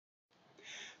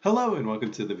Hello and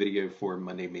welcome to the video for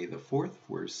Monday, May the 4th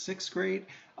for 6th grade.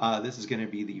 This is going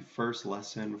to be the first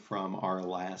lesson from our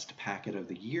last packet of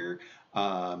the year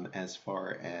as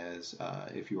far as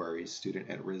if you are a student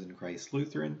at Risen Christ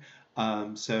Lutheran.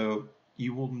 So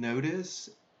you will notice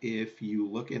if you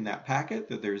look in that packet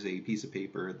that there's a piece of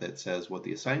paper that says what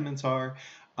the assignments are,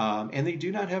 and they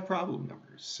do not have problem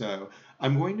numbers. So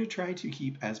I'm going to try to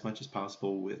keep as much as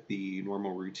possible with the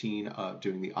normal routine of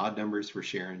doing the odd numbers for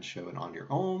share and show it on your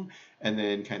own, and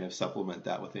then kind of supplement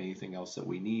that with anything else that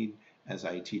we need as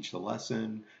I teach the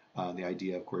lesson. The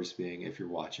idea, of course, being if you're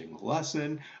watching the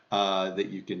lesson, that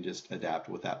you can just adapt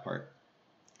with that part.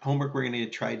 Homework, we're going to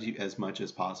try to, as much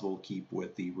as possible, keep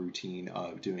with the routine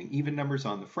of doing even numbers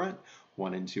on the front,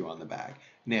 1 and 2 on the back.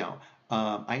 Now,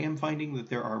 I am finding that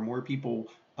there are more people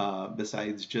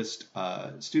besides just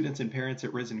students and parents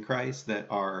at Risen Christ that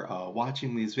are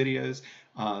watching these videos.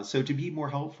 So to be more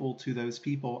helpful to those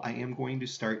people, I am going to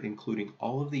start including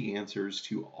all of the answers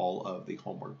to all of the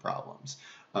homework problems.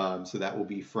 So that will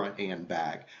be front and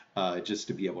back, just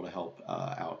to be able to help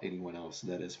out anyone else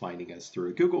that is finding us through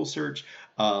a Google search,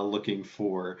 looking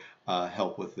for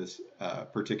help with this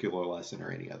particular lesson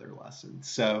or any other lesson.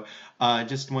 So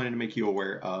just wanted to make you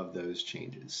aware of those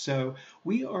changes. So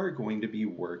we are going to be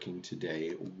working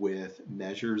today with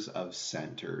measures of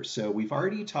center. So we've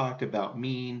already talked about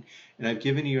mean, and I've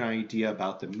given you an idea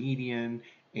about the median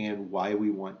and why we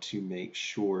want to make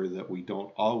sure that we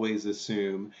don't always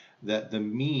assume that the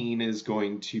mean is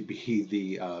going to be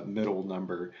the middle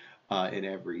number in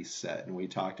every set. And we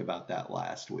talked about that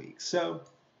last week. So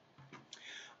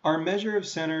our measure of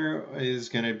center is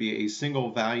going to be a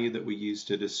single value that we use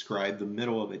to describe the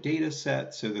middle of a data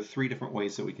set. So the 3 different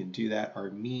ways that we can do that are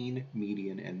mean,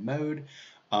 median, and mode.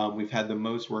 We've had the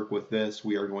most work with this.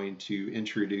 We are going to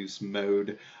introduce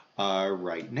mode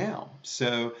right now.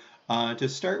 So to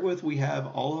start with, we have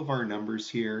all of our numbers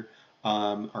here.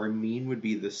 Our mean would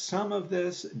be the sum of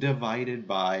this divided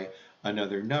by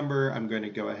another number. I'm going to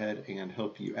go ahead and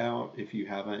help you out if you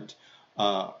haven't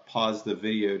paused the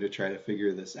video to try to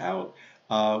figure this out.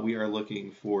 We are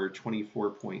looking for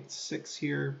 24.6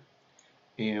 here,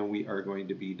 and we are going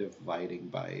to be dividing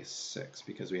by 6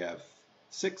 because we have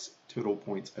 6 total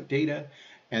points of data,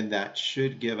 and that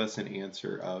should give us an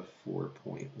answer of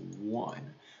 4.1.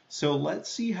 So let's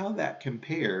see how that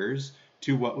compares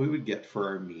to what we would get for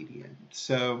our median.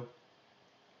 So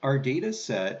our data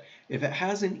set, if it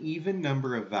has an even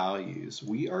number of values,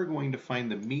 we are going to find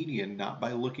the median not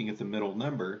by looking at the middle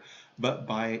number, but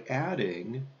by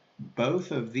adding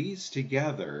both of these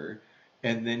together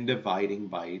and then dividing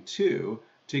by 2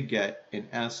 to get an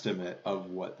estimate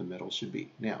of what the middle should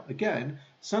be. Now, again,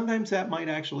 sometimes that might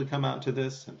actually come out to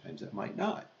this, sometimes it might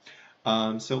not.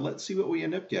 So let's see what we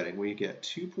end up getting. We get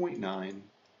 2.9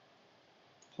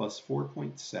 plus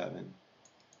 4.7,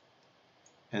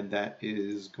 and that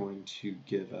is going to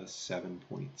give us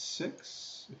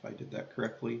 7.6, if I did that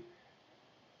correctly.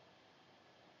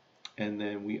 And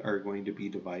then we are going to be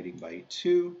dividing by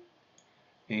 2,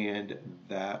 and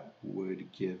that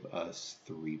would give us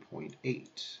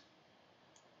 3.8.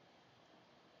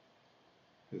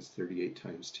 Because 38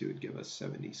 times 2 would give us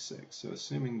 76. So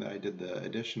assuming that I did the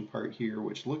addition part here,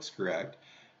 which looks correct,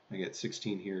 I get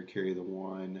 16 here, carry the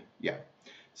 1. Yeah.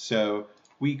 So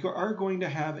we are going to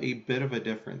have a bit of a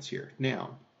difference here.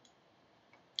 Now,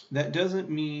 that doesn't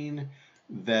mean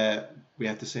that we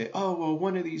have to say, oh, well,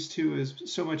 one of these two is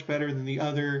so much better than the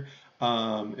other,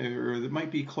 or it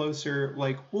might be closer.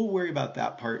 Like, we'll worry about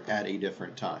that part at a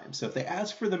different time. So if they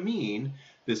ask for the mean,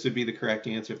 this would be the correct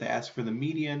answer. If they ask for the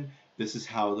median, this is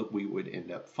how that we would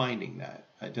end up finding that.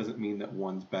 It doesn't mean that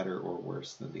one's better or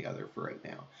worse than the other for right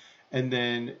now. And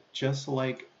then just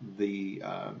like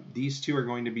these two are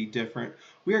going to be different,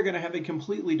 we are going to have a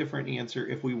completely different answer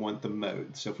if we want the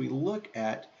mode. So if we look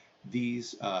at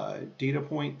these data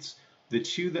points, the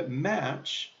 2 that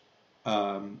match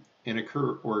and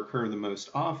occur the most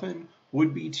often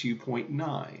would be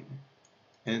 2.9.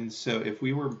 And so if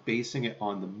we were basing it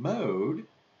on the mode,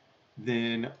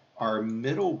 then our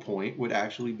middle point would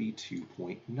actually be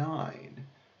 2.9,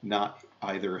 not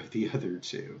either of the other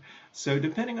two. So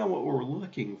depending on what we're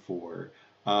looking for,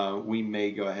 we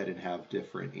may go ahead and have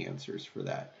different answers for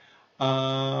that.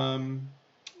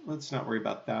 Let's not worry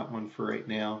about that one for right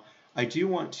now. I do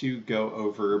want to go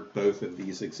over both of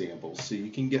these examples so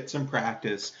you can get some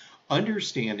practice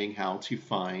understanding how to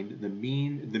find the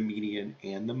mean, the median,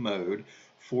 and the mode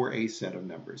for a set of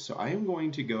numbers. So I am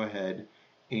going to go ahead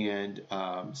and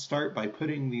start by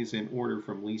putting these in order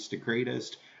from least to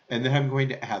greatest, and then I'm going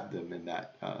to add them in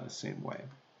that same way.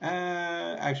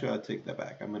 Actually, I'll take that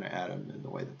back. I'm going to add them in the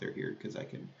way that they're here because I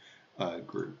can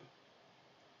group.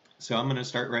 So I'm going to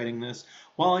start writing this.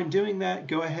 While I'm doing that,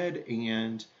 go ahead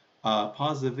and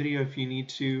pause the video if you need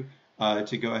to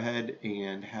go ahead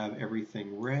and have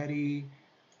everything ready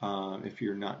if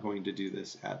you're not going to do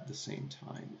this at the same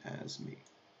time as me.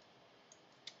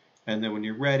 And then when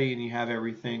you're ready and you have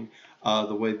everything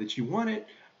the way that you want it,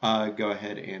 go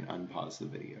ahead and unpause the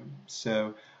video.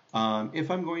 So if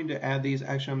I'm going to add these,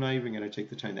 actually I'm not even going to take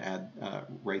the time to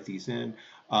write these in.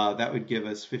 That would give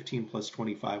us 15 plus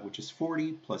 25, which is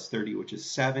 40, plus 30, which is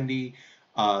 70.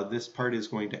 This part is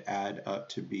going to add up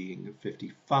to being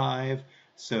 55,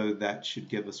 so that should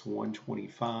give us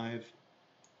 125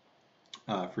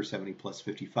 for 70 plus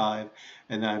 55.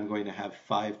 And then I'm going to have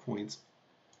 5 points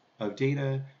of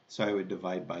data, so I would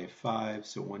divide by 5,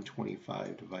 so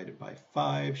 125 divided by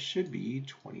 5 should be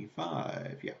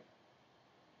 25, yeah.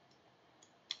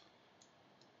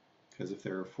 Because if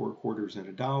there are 4 quarters in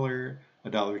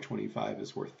 $1.25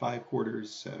 is worth 5 quarters,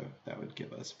 so that would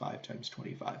give us 5 times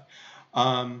 25.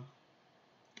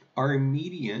 Our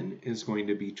median is going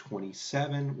to be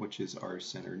 27, which is our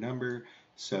center number,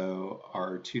 so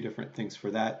our two different things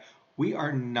for that. We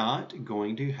are not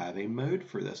going to have a mode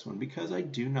for this one because I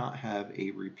do not have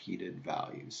a repeated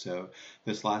value. So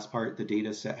this last part, the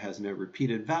data set has no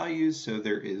repeated values, so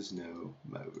there is no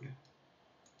mode.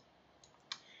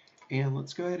 And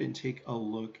let's go ahead and take a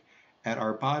look at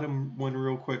our bottom one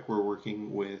real quick. We're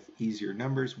working with easier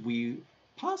numbers. We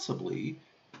possibly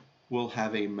will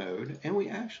have a mode, and we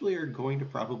actually are going to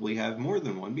probably have more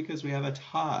than one because we have a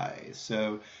tie.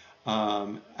 So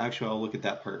actually, I'll look at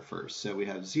that part first. So we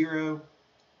have 0,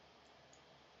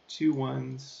 2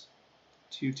 1s,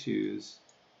 2 2s,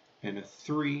 and a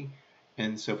 3.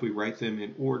 And so if we write them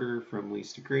in order from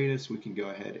least to greatest, we can go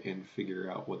ahead and figure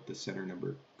out what the center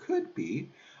number could be.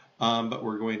 But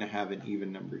we're going to have an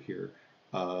even number here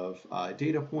of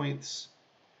data points.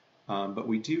 But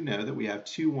we do know that we have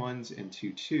 2 1s and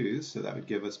 2 2s, so that would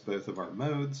give us both of our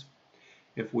modes.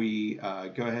 If we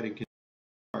go ahead and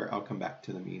I'll come back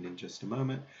to the mean in just a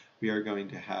moment. We are going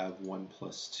to have 1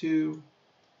 plus 2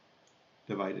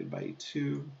 divided by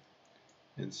 2,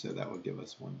 and so that would give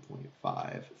us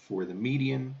 1.5 for the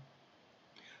median.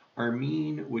 Our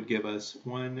mean would give us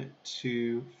 1,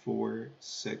 2, 4,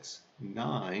 6,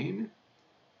 9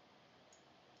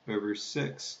 over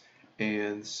 6,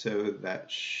 and so that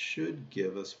should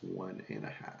give us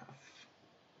 1.5.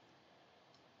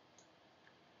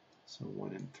 So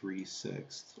 1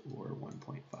 3/6 or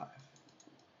 1.5.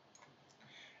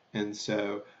 And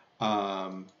so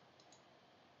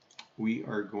we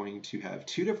are going to have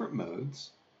two different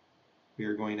modes. We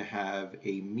are going to have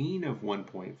a mean of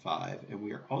 1.5, and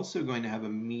we are also going to have a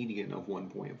median of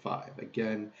 1.5.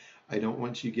 Again, I don't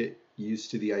want you to get used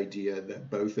to the idea that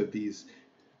both of these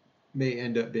may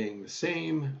end up being the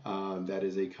same. That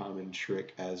is a common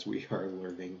trick as we are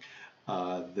learning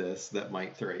this that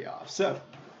might throw you off. So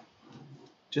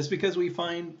just because we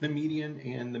find the median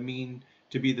and the mean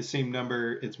to be the same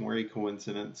number, it's more a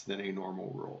coincidence than a normal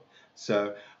rule.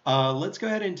 So let's go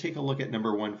ahead and take a look at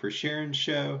number 1 for Sharon's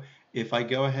show. If I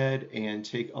go ahead and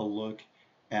take a look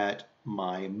at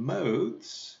my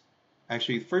modes,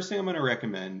 actually, the first thing I'm going to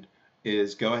recommend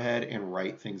is go ahead and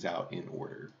write things out in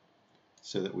order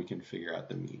so that we can figure out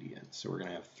the median. So we're going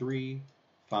to have 3,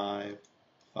 5,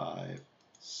 5,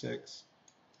 6,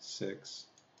 6,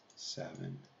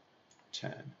 7,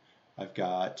 10. I've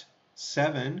got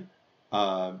 7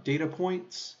 data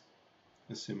points,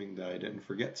 assuming that I didn't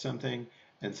forget something,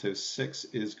 and so 6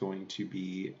 is going to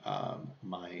be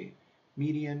my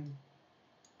median.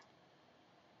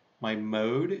 My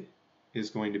mode is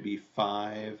going to be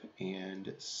 5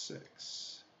 and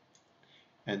 6.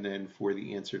 And then for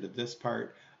the answer to this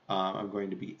part, I'm going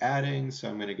to be adding, so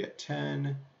I'm going to get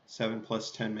 10. 7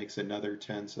 plus 10 makes another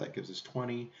 10, so that gives us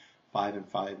 20. 5 and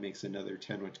 5 makes another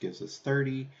 10, which gives us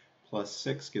 30. Plus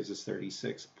 6 gives us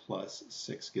 36. Plus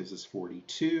 6 gives us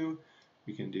 42.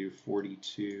 We can do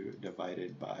 42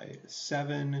 divided by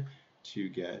 7 to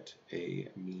get a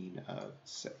mean of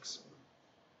 6.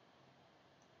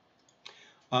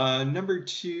 Number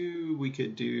 2 we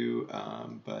could do,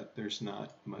 but there's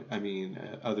not much,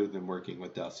 other than working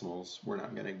with decimals, we're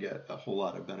not going to get a whole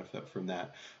lot of benefit from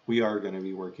that. We are going to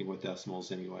be working with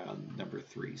decimals anyway on number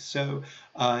 3. So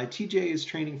TJ is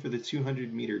training for the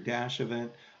 200-meter dash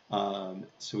event,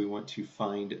 so we want to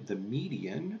find the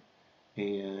median,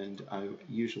 and I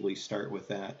usually start with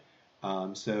that.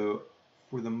 So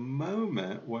for the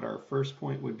moment, what our first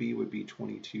point would be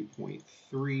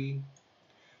 22.3.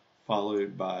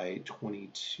 followed by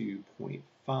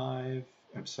 22.5,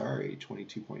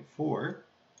 22.4.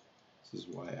 This is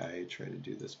why I try to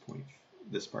do this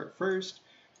part first.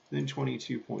 Then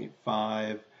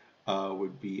 22.5,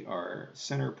 would be our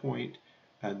center point,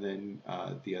 and then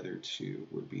the other two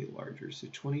would be larger. So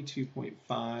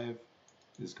 22.5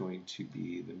 is going to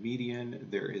be the median.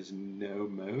 There is no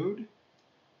mode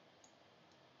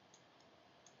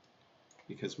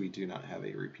because we do not have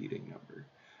a repeating number.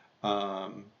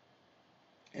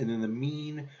 And then the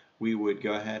mean, we would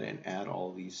go ahead and add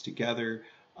all these together.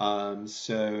 To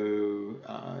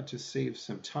save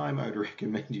some time, I would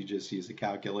recommend you just use a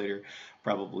calculator,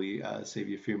 probably save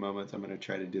you a few moments. I'm going to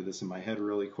try to do this in my head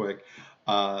really quick.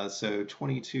 So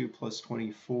 22 plus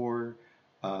 24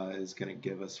 is going to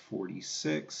give us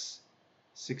 46,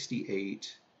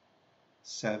 68,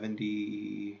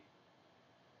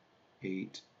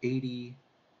 78, 80,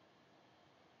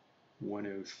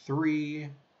 103,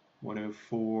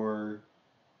 104,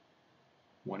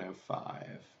 105.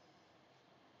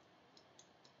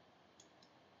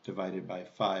 Divided by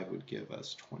 5 would give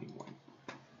us 21.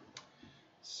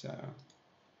 So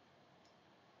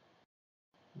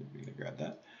we're going to grab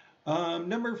that.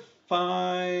 Number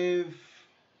 5,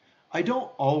 I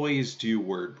don't always do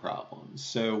word problems.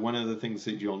 So one of the things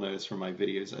that you'll notice from my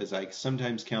videos is I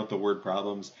sometimes count the word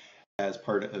problems as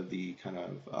part of the kind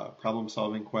of problem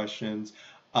solving questions.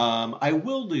 I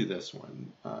will do this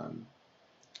one.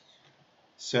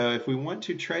 So if we want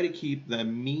to try to keep the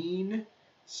mean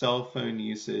cell phone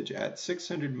usage at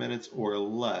 600 minutes or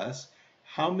less,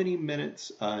 how many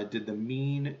minutes did the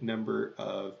mean number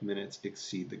of minutes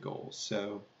exceed the goal?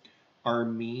 So our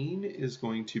mean is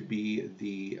going to be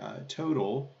the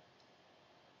total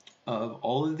of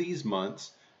all of these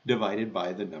months divided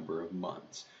by the number of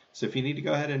months. So if you need to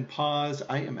go ahead and pause,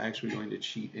 I am actually going to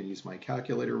cheat and use my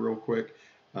calculator real quick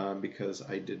because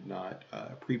I did not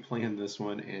pre-plan this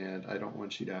one, and I don't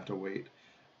want you to have to wait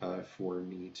for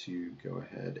me to go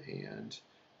ahead and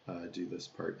do this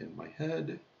part in my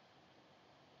head.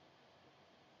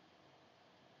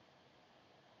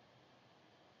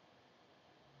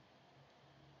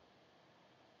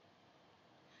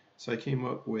 So I came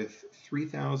up with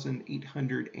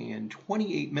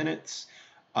 3,828 minutes,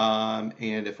 and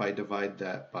if I divide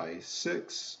that by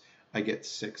 6, I get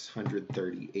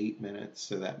 638 minutes.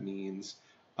 So that means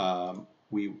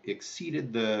we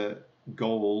exceeded the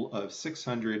goal of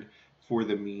 600 for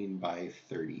the mean by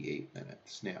 38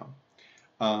 minutes. Now,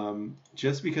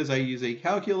 just because I use a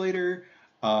calculator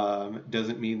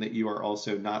doesn't mean that you are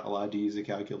also not allowed to use a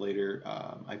calculator.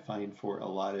 I find for a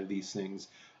lot of these things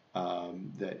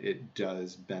that it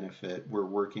does benefit. We're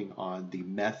working on the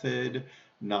method,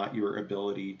 not your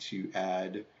ability to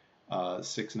add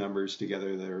 6 numbers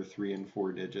together that are 3 and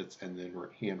 4 digits and then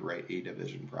handwrite a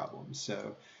division problem.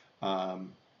 So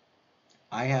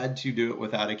I had to do it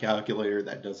without a calculator.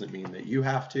 That doesn't mean that you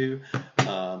have to,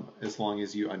 as long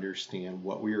as you understand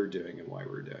what we are doing and why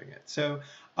we're doing it. So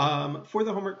for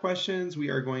the homework questions, we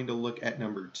are going to look at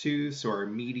number 2. So our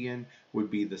median would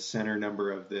be the center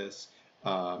number of this.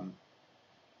 Our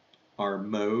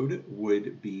mode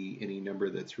would be any number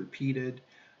that's repeated.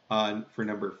 For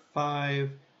number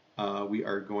 5, we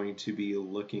are going to be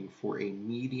looking for a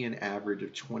median average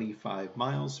of 25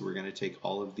 miles. So we're going to take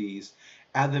all of these,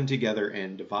 add them together,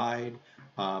 and divide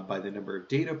by the number of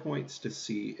data points to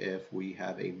see if we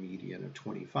have a median of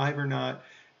 25 or not.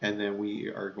 And then we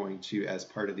are going to, as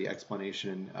part of the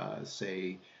explanation,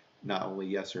 say not only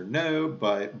yes or no,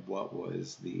 but what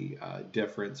was the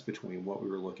difference between what we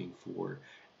were looking for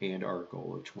and our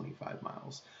goal of 25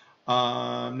 miles.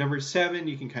 Number 7,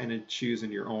 you can kind of choose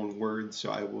in your own words.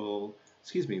 So I will,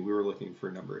 we were looking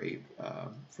for number 8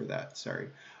 for that, sorry.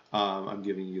 I'm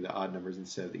giving you the odd numbers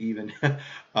instead of the even.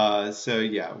 So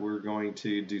yeah, we're going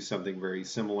to do something very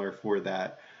similar for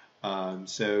that.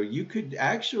 So you could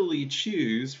actually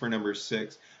choose for number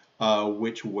 6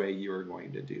 which way you are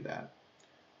going to do that.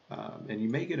 And you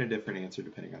may get a different answer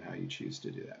depending on how you choose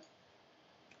to do that.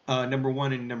 Number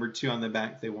 1 and number 2 on the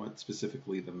back, they want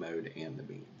specifically the mode and the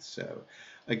mean. So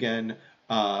again,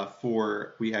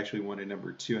 we actually wanted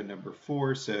number 2 and number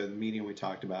 4. So the median we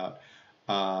talked about.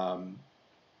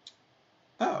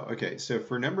 Okay. So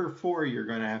for number 4, you're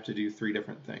going to have to do 3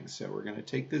 different things. So we're going to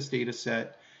take this data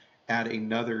set, add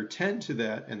another 10 to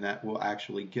that, and that will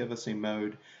actually give us a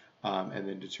mode. And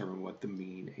then determine what the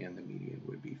mean and the median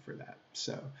would be for that.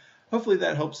 So hopefully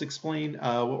that helps explain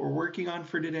what we're working on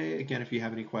for today. Again, if you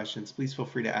have any questions, please feel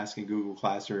free to ask in Google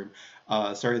Classroom.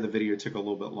 Sorry the video took a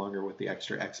little bit longer with the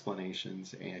extra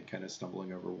explanations and kind of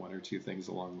stumbling over 1 or 2 things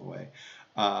along the way.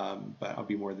 But I'll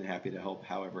be more than happy to help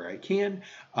however I can.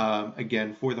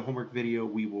 Again, for the homework video,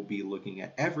 we will be looking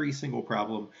at every single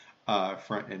problem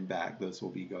front and back. Those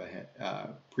will be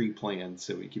pre-planned,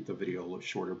 so we keep the video a little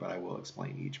shorter, but I will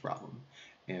explain each problem.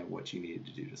 and what you needed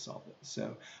to do to solve it.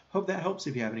 So hope that helps.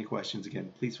 If you have any questions,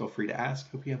 again, please feel free to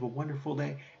ask. Hope you have a wonderful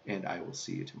day, and I will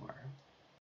see you tomorrow.